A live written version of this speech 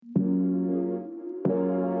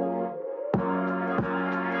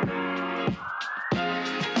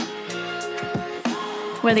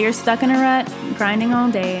Whether you're stuck in a rut, grinding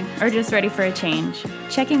all day, or just ready for a change,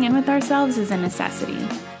 checking in with ourselves is a necessity.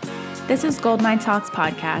 This is Goldmine Talks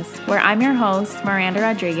podcast, where I'm your host, Miranda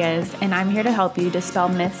Rodriguez, and I'm here to help you dispel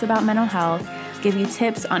myths about mental health, give you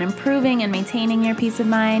tips on improving and maintaining your peace of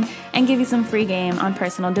mind, and give you some free game on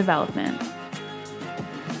personal development.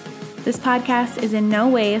 This podcast is in no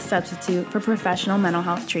way a substitute for professional mental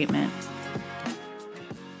health treatment.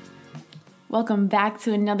 Welcome back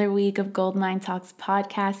to another week of Goldmine Talks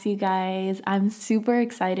podcast, you guys. I'm super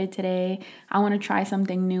excited today. I want to try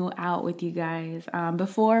something new out with you guys.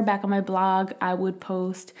 Before, back on my blog, I would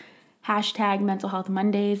post hashtag Mental Health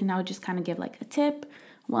Mondays, and I would just kind of give like a tip,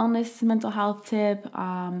 wellness mental health tip,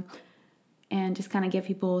 and just kind of give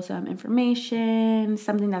people some information,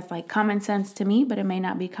 something that's like common sense to me, but it may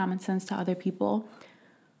not be common sense to other people.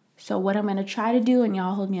 So what I'm going to try to do, and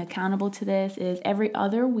y'all hold me accountable to this, is every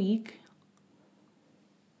other week,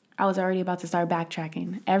 I was already about to start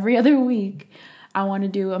backtracking. Every other week, I want to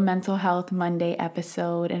do a Mental Health Monday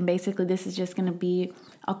episode. And basically, this is just going to be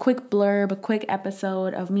a quick blurb, a quick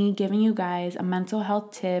episode of me giving you guys a mental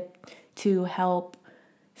health tip to help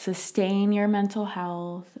sustain your mental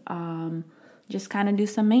health. Just kind of do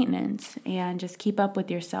some maintenance and just keep up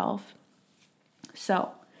with yourself.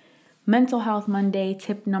 So, Mental Health Monday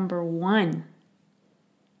tip number 1.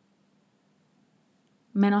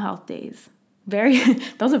 Mental health days.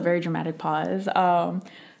 That was a very dramatic pause.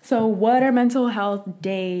 So what are mental health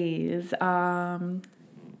days? For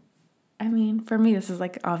me, this is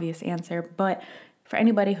like an obvious answer, but for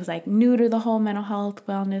anybody who's like new to the whole mental health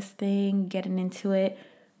wellness thing, getting into it,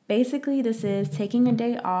 basically this is taking a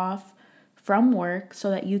day off from work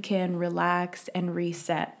so that you can relax and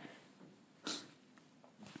reset.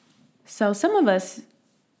 So some of us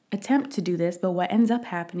attempt to do this, but what ends up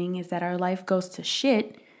happening is that our life goes to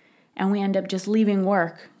shit and we end up just leaving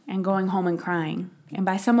work and going home and crying. And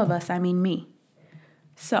by some of us, I mean me.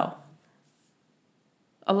 So,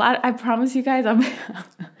 I promise you guys,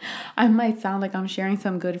 I might sound like I'm sharing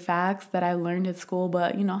some good facts that I learned at school,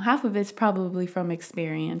 but half of it's probably from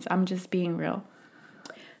experience. I'm just being real.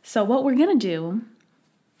 So what we're going to do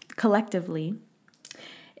collectively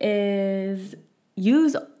is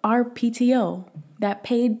use our PTO, that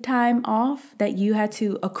paid time off that you had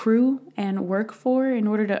to accrue and work for in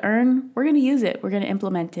order to earn. We're going to use it. We're going to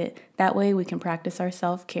implement it. That way we can practice our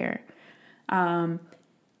self-care.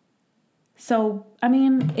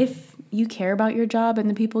 If you care about your job and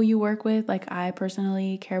the people you work with, like I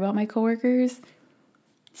personally care about my coworkers,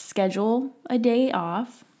 schedule a day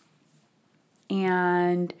off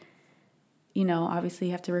and obviously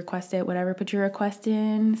you have to request it, whatever, put your request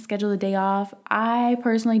in, schedule a day off. I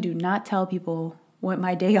personally do not tell people what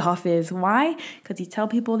my day off is. Why? Because you tell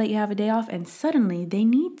people that you have a day off and suddenly they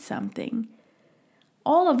need something.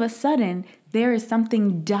 All of a sudden, there is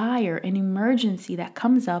something dire, an emergency that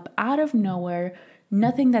comes up out of nowhere,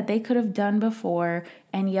 nothing that they could have done before,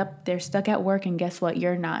 and yep, they're stuck at work, and guess what?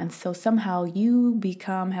 You're not. And so somehow you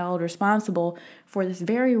become held responsible for this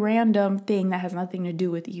very random thing that has nothing to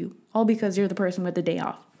do with you, all because you're the person with the day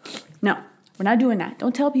off. No, we're not doing that.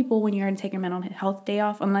 Don't tell people when you're going to take your mental health day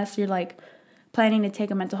off unless you're like planning to take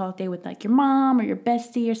a mental health day with like your mom or your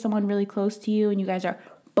bestie or someone really close to you, and you guys are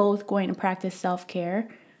both going to practice self-care.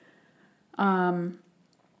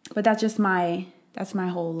 But that's my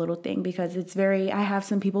whole little thing, because I have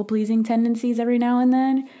some people-pleasing tendencies every now and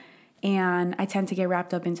then, and I tend to get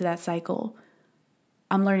wrapped up into that cycle.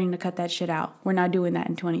 I'm learning to cut that shit out. We're not doing that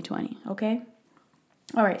in 2020, okay?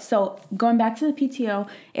 All right, so going back to the PTO,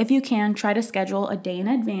 if you can, try to schedule a day in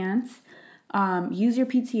advance. Use your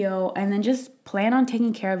PTO, and then just plan on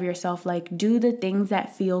taking care of yourself. Like, do the things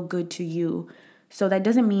that feel good to you. So that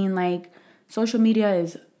doesn't mean like social media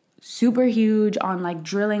is super huge on like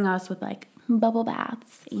drilling us with like bubble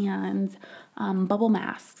baths and bubble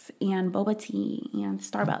masks and boba tea and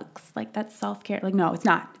Starbucks. Like, that's self-care. Like, no, it's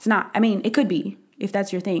not. It could be if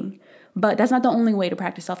that's your thing, but that's not the only way to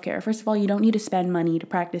practice self-care. First of all, you don't need to spend money to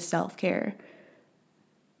practice self-care.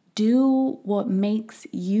 Do what makes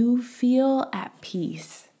you feel at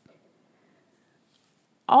peace.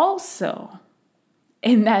 Also,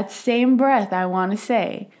 in that same breath, I want to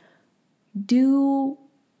say, do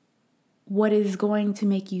what is going to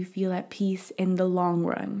make you feel at peace in the long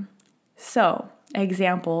run. So,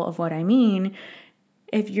 example of what I mean,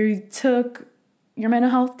 if you took your mental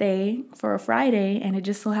health day for a Friday and it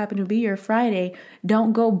just so happened to be your Friday,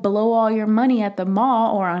 don't go blow all your money at the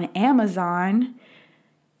mall or on Amazon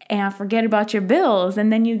and forget about your bills.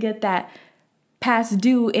 And then you get that past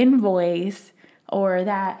due invoice or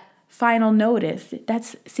that final notice.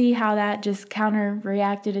 See how that just counter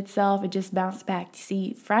reacted itself. It just bounced back.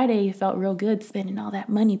 See, Friday you felt real good spending all that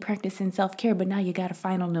money practicing self-care, but now you got a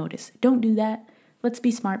final notice. Don't do that. Let's be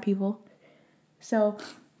smart, people. So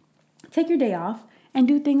take your day off and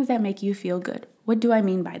do things that make you feel good. What do I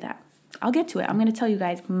mean by that? I'll get to it. I'm going to tell you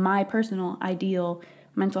guys my personal ideal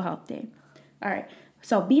mental health day. All right.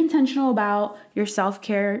 So be intentional about your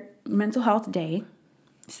self-care mental health day.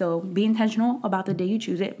 So be intentional about the day you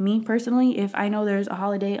choose it. Me personally, if I know there's a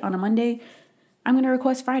holiday on a Monday, I'm going to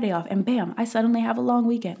request Friday off, and bam, I suddenly have a long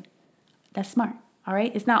weekend. That's smart. All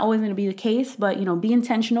right. It's not always going to be the case, but be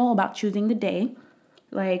intentional about choosing the day.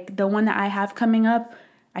 Like the one that I have coming up,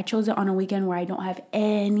 I chose it on a weekend where I don't have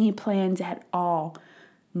any plans at all.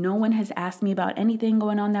 No one has asked me about anything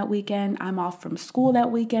going on that weekend. I'm off from school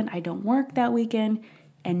that weekend. I don't work that weekend,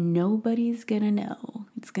 and nobody's going to know.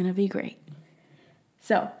 It's going to be great.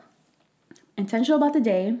 So, intentional about the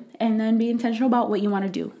day, and then be intentional about what you want to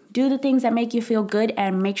do. Do the things that make you feel good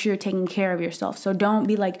and make sure you're taking care of yourself. So don't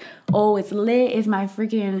be like, oh, it's lit. It's my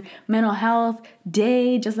freaking mental health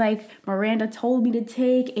day, just like Miranda told me to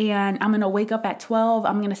take. And I'm going to wake up at 12.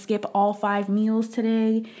 I'm going to skip all 5 meals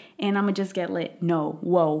today and I'm going to just get lit. No,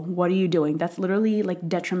 whoa, what are you doing? That's literally like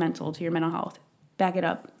detrimental to your mental health. Back it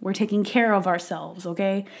up. We're taking care of ourselves,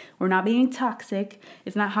 okay? We're not being toxic.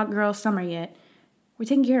 It's not hot girl summer yet. We're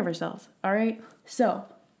taking care of ourselves, all right? So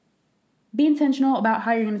be intentional about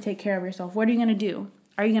how you're going to take care of yourself. What are you going to do?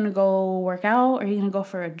 Are you going to go work out? Are you going to go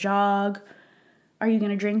for a jog? Are you going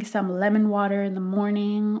to drink some lemon water in the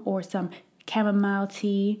morning or some chamomile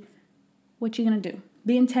tea? What you going to do?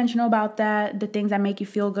 Be intentional about that. The things that make you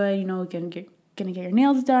feel good. You're going to get your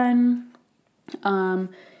nails done. Going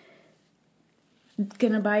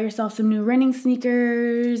to buy yourself some new running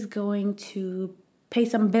sneakers. Going to pay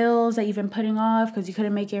some bills that you've been putting off because you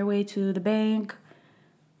couldn't make your way to the bank.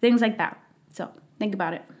 Things like that. So think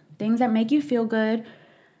about it. Things that make you feel good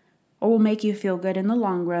or will make you feel good in the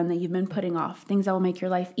long run that you've been putting off. Things that will make your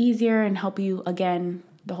life easier and help you. Again,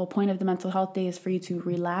 the whole point of the mental health day is for you to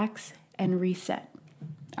relax and reset.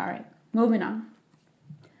 All right, moving on.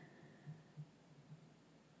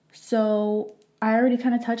 So I already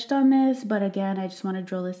kind of touched on this, but again, I just want to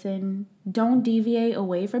drill this in. Don't deviate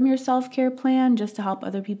away from your self-care plan just to help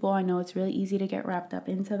other people. I know it's really easy to get wrapped up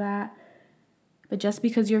into that. But just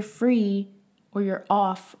because you're free or you're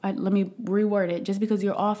off, let me reword it. Just because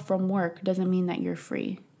you're off from work doesn't mean that you're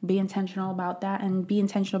free. Be intentional about that and be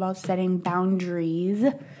intentional about setting boundaries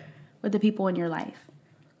with the people in your life.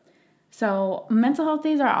 So mental health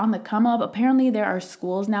days are on the come up. Apparently there are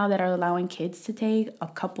schools now that are allowing kids to take a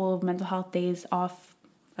couple of mental health days off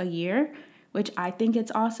a year, which I think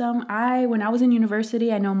it's awesome. When I was in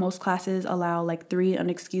university, I know most classes allow like 3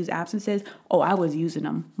 unexcused absences. Oh, I was using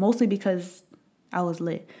them mostly because I was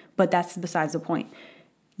lit, but that's besides the point.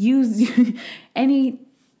 Use any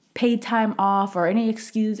paid time off or any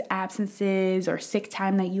excused absences or sick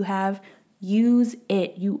time that you have. Use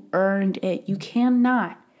it. You earned it. You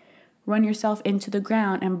cannot run yourself into the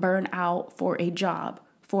ground and burn out for a job,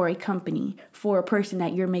 for a company, for a person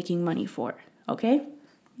that you're making money for. Okay?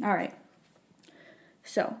 All right.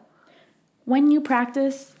 So when you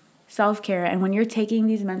practice self-care and when you're taking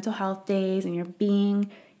these mental health days and you're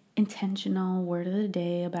being intentional, word of the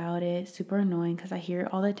day about it, super annoying because I hear it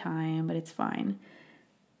all the time, but it's fine.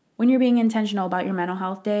 When you're being intentional about your mental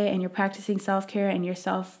health day and you're practicing self-care and your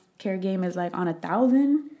self-care game is like on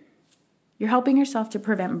 1,000, you're helping yourself to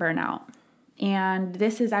prevent burnout. And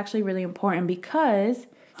this is actually really important because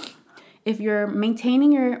if you're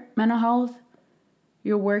maintaining your mental health,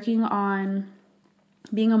 you're working on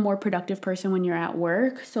being a more productive person when you're at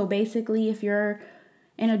work. So basically, if you're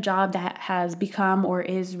in a job that has become or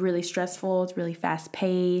is really stressful, it's really fast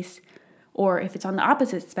paced, or if it's on the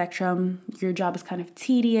opposite spectrum, your job is kind of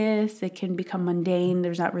tedious, it can become mundane,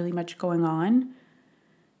 there's not really much going on,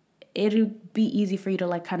 it'll be easy for you to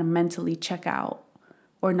like kind of mentally check out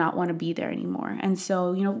or not want to be there anymore. And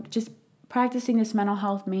so, just practicing this mental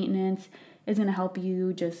health maintenance is going to help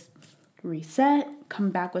you just reset,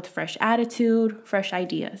 come back with fresh attitude, fresh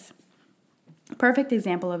ideas. Perfect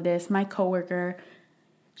example of this, my coworker,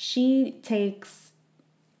 she takes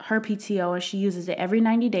her PTO and she uses it every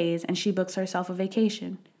 90 days and she books herself a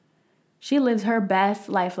vacation. She lives her best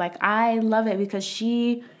life. Like, I love it because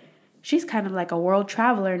she's kind of like a world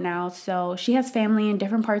traveler now. So she has family in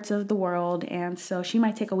different parts of the world. And so she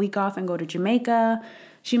might take a week off and go to Jamaica.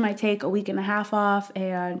 She might take a week and a half off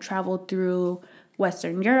and travel through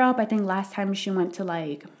Western Europe. I think last time she went to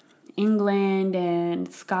like England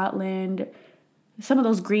and Scotland, some of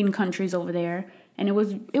those green countries over there. And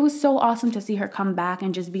it was so awesome to see her come back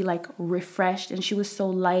and just be like refreshed. And she was so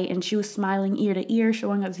light and she was smiling ear to ear,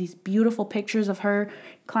 showing us these beautiful pictures of her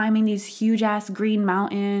climbing these huge ass green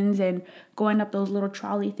mountains and going up those little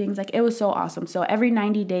trolley things. Like, it was so awesome. So every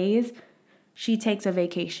 90 days, she takes a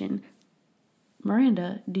vacation.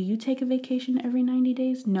 Miranda, do you take a vacation every 90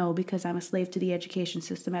 days? No, because I'm a slave to the education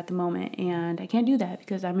system at the moment, and I can't do that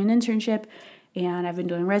because I'm in internship and I've been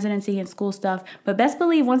doing residency and school stuff. But best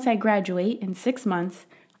believe once I graduate in 6 months,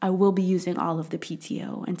 I will be using all of the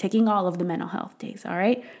PTO and taking all of the mental health days, all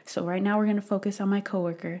right? So right now we're going to focus on my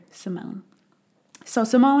coworker, Simone. So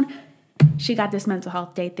Simone, she got this mental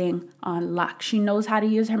health day thing on lock. She knows how to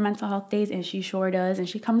use her mental health days, and she sure does. And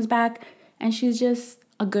she comes back and she's just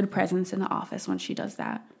a good presence in the office when she does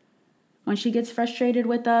that. When she gets frustrated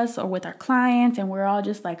with us or with our clients and we're all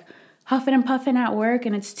just like huffing and puffing at work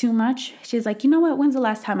and it's too much, she's like, you know what? When's the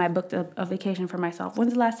last time I booked a vacation for myself?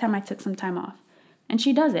 When's the last time I took some time off? And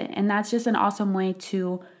she does it. And that's just an awesome way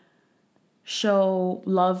to show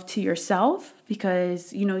love to yourself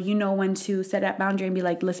because, you know when to set that boundary and be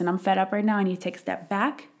like, listen, I'm fed up right now. I need to take a step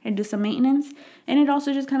back and do some maintenance. And it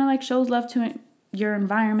also just kind of like shows love to your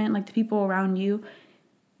environment, like the people around you.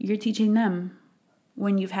 You're teaching them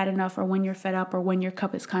when you've had enough or when you're fed up or when your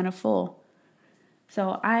cup is kind of full.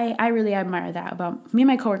 So I really admire that about me and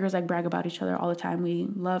my coworkers. Like, brag about each other all the time. We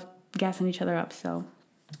love gassing each other up. So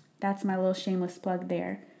that's my little shameless plug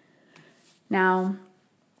there. Now,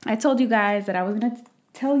 I told you guys that I was going to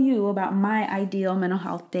tell you about my ideal mental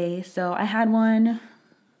health day. So I had one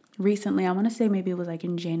recently. I want to say maybe it was like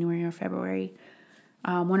in January or February.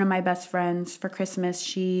 One of my best friends for Christmas,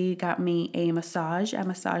 she got me a massage at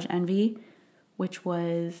Massage Envy, which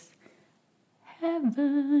was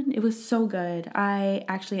heaven. It was so good. I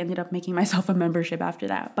actually ended up making myself a membership after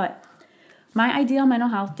that. But my ideal mental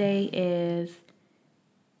health day is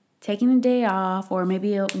taking a day off or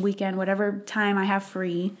maybe a weekend, whatever time I have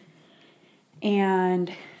free,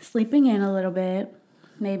 and sleeping in a little bit,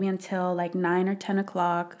 maybe until like 9 or 10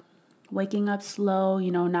 o'clock, waking up slow,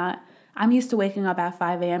 I'm used to waking up at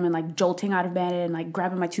 5 a.m. and like jolting out of bed and like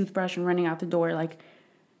grabbing my toothbrush and running out the door. Like,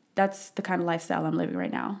 that's the kind of lifestyle I'm living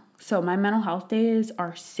right now. So my mental health days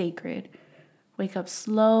are sacred. Wake up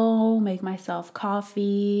slow, make myself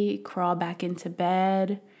coffee, crawl back into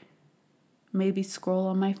bed, maybe scroll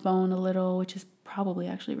on my phone a little, which is probably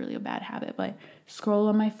actually really a bad habit, but scroll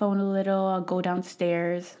on my phone a little. I'll go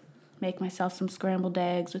downstairs, make myself some scrambled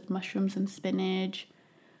eggs with mushrooms and spinach,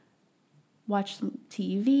 watch some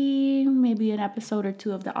TV, maybe an episode or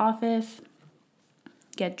two of The Office,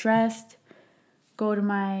 get dressed, go to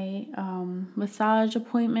my massage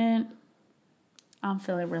appointment. I'm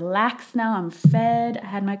feeling relaxed now. I'm fed. I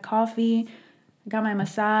had my coffee. I got my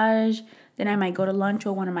massage. Then I might go to lunch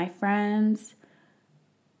with one of my friends,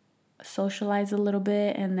 socialize a little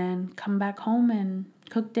bit, and then come back home and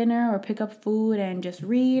cook dinner or pick up food and just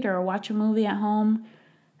read or watch a movie at home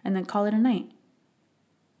and then call it a night.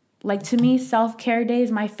 Like, to me, self-care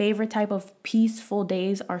days, my favorite type of peaceful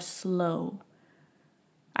days are slow.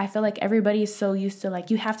 I feel like everybody is so used to,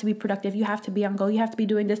 like, you have to be productive, you have to be on go, you have to be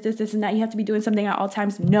doing this, and that, you have to be doing something at all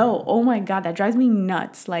times. No, oh my God, that drives me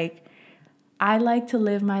nuts. Like, I like to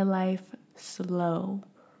live my life slow.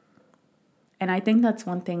 And I think that's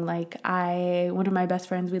one thing, like, one of my best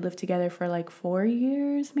friends, we lived together for like 4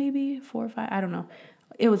 years, maybe 4 or 5, I don't know.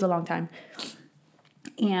 It was a long time.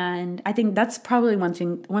 And I think that's probably one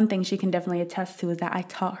thing she can definitely attest to is that I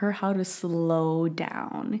taught her how to slow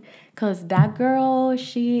down. Because that girl,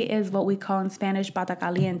 she is what we call in Spanish, pata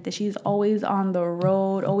caliente. She's always on the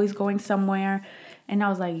road, always going somewhere. And I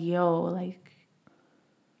was like, yo, like,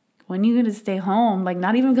 when are you going to stay home? Like,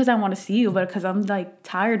 not even because I want to see you, but because I'm, like,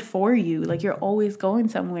 tired for you. Like, you're always going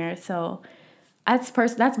somewhere. So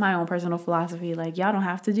that's my own personal philosophy. Like, y'all don't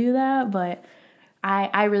have to do that, but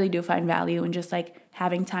I really do find value in just, like,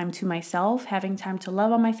 having time to myself, having time to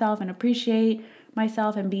love on myself and appreciate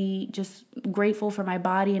myself and be just grateful for my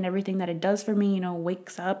body and everything that it does for me.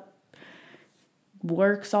 Wakes up,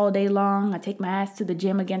 works all day long. I take my ass to the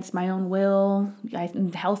gym against my own will.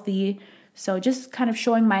 I'm healthy. So just kind of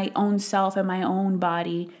showing my own self and my own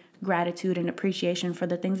body gratitude and appreciation for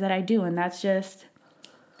the things that I do. And that's just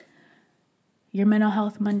your Mental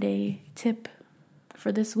Health Monday tip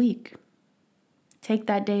for this week. Take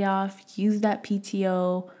that day off, use that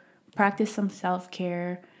PTO, practice some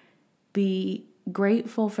self-care, be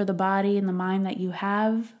grateful for the body and the mind that you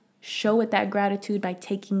have. Show it that gratitude by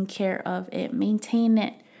taking care of it. Maintain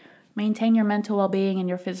it. Maintain your mental well-being and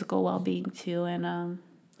your physical well-being too. And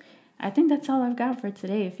I think that's all I've got for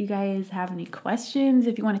today. If you guys have any questions,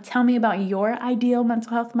 if you want to tell me about your ideal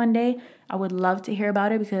Mental Health Monday, I would love to hear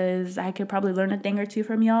about it because I could probably learn a thing or two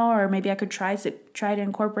from y'all, or maybe I could try to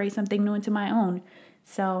incorporate something new into my own.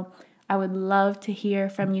 So I would love to hear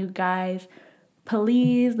from you guys.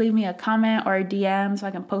 Please leave me a comment or a DM so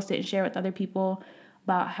I can post it and share with other people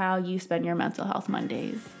about how you spend your Mental Health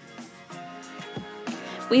Mondays.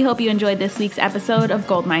 We hope you enjoyed this week's episode of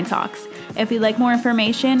Goldmine Talks. If you'd like more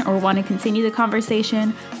information or want to continue the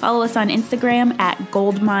conversation, follow us on Instagram at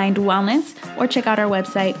Goldmind Wellness or check out our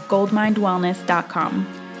website, goldmindwellness.com.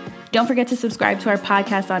 Don't forget to subscribe to our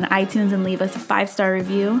podcast on iTunes and leave us a 5-star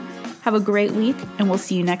review. Have a great week, and we'll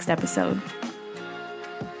see you next episode.